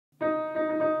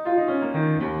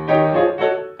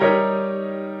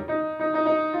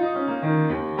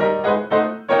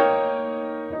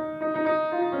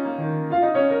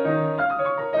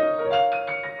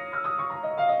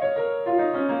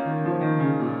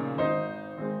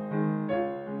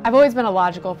I've always been a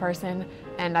logical person,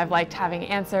 and I've liked having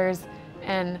answers,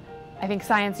 and I think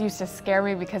science used to scare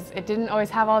me because it didn't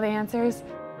always have all the answers.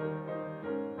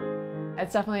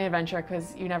 It's definitely an adventure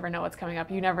because you never know what's coming up.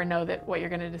 You never know what you're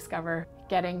going to discover.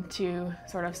 Getting to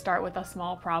sort of start with a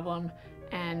small problem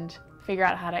and figure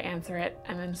out how to answer it,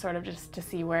 and then sort of just to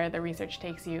see where the research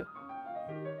takes you.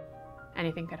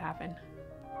 Anything could happen.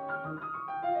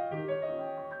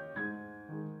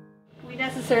 We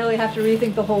necessarily have to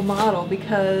rethink the whole model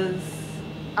because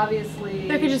obviously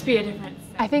there could just be a difference.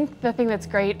 I think the thing that's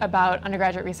great about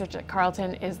undergraduate research at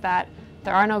Carleton is that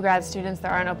there are no grad students,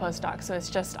 there are no postdocs, so it's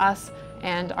just us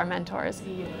and our mentors.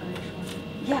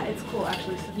 Yeah, it's cool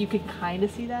actually. So you could kind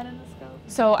of see that in the scope.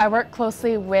 So I work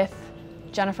closely with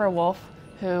Jennifer Wolf,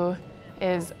 who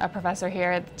is a professor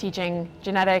here teaching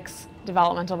genetics,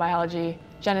 developmental biology.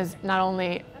 Jen is not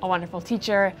only a wonderful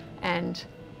teacher and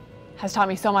has taught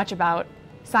me so much about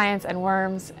science and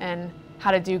worms and how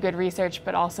to do good research,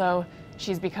 but also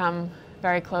she's become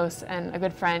very close and a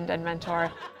good friend and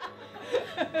mentor.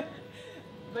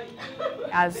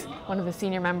 As one of the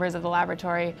senior members of the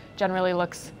laboratory, Jen really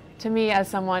looks to me as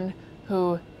someone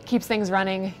who keeps things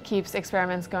running, keeps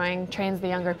experiments going, trains the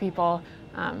younger people,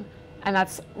 and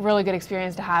that's a really good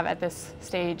experience to have at this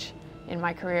stage in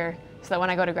my career, so that when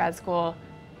I go to grad school,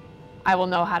 I will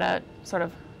know how to sort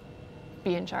of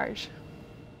be in charge.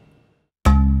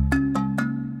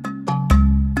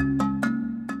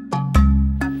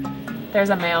 There's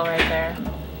a male right there,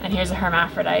 and here's a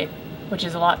hermaphrodite, which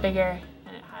is a lot bigger,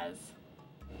 and it has...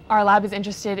 Our lab is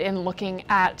interested in looking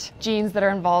at genes that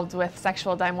are involved with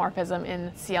sexual dimorphism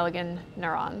in C. elegans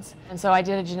neurons. And so I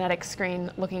did a genetic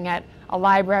screen looking at a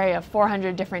library of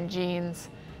 400 different genes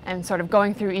and sort of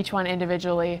going through each one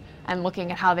individually and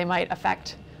looking at how they might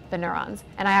affect the neurons.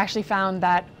 And I actually found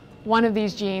that one of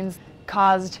these genes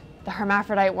caused the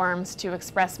hermaphrodite worms to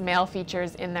express male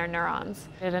features in their neurons.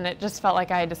 And it just felt like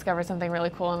I had discovered something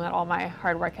really cool and that all my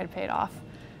hard work had paid off.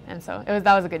 And so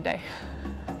that was a good day.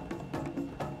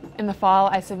 In the fall,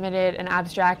 I submitted an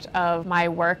abstract of my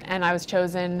work, and I was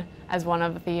chosen as one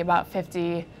of the about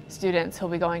 50 students who'll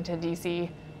be going to DC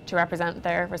to represent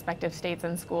their respective states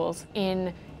and schools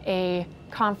in a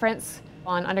conference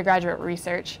on undergraduate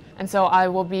research. And so I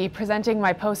will be presenting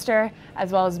my poster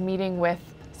as well as meeting with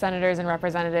senators and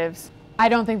representatives. I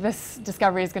don't think this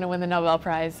discovery is going to win the Nobel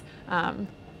Prize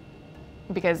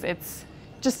because it's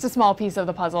just a small piece of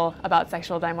the puzzle about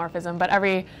sexual dimorphism, but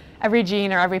every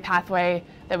gene or every pathway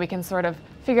that we can sort of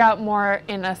figure out more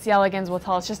in a C. elegans will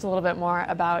tell us just a little bit more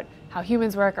about how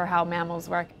humans work or how mammals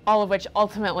work, all of which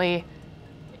ultimately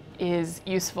is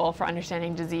useful for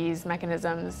understanding disease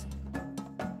mechanisms.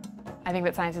 I think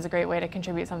that science is a great way to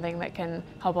contribute something that can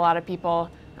help a lot of people,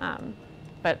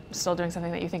 but still doing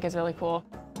something that you think is really cool.